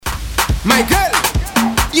My girl,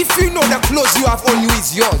 if you know the clothes you have on you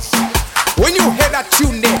is yours, when you hear that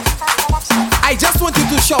tune there, I just want you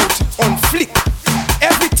to shout on Fleek.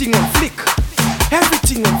 Everything on Fleek.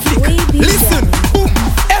 Everything on Fleek. Listen, boom,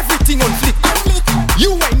 everything on Fleek.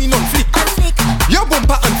 You whining on Fleek. Your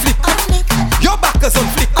bumper on Fleek. Your back is on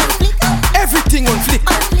Fleek. Everything on Fleek.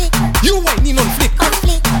 You whining on Fleek.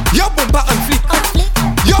 Your bumper on Fleek.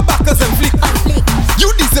 Your back is on Fleek.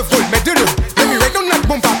 You deserve gold medal. Let me ride on that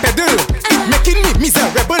bumper pedal. It making me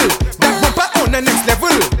miserable. That bumper on the next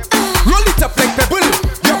level. Roll it up like pebble.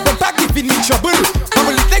 Your bumper giving me trouble.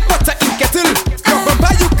 Bubble it like water in kettle. Your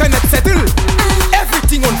bumper you cannot settle.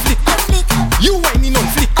 Everything on Fleek. You whining on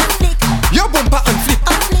Fleek. Your bumper on Fleek.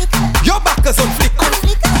 Your back is on Fleek.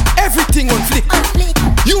 Everything on Fleek.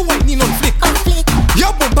 You whining on Fleek.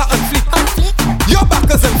 Your bumper on Fleek. Your back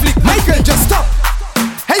is on Fleek. My girl, just stop.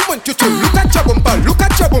 I want you to look at your bumper. Look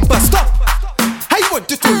at your bumper. Stop. I want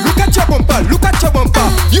you to look at your bumper. Look at your bumper.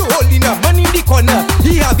 You holding a man in the corner.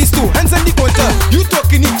 He have his two hands on the counter. You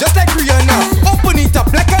talking it just like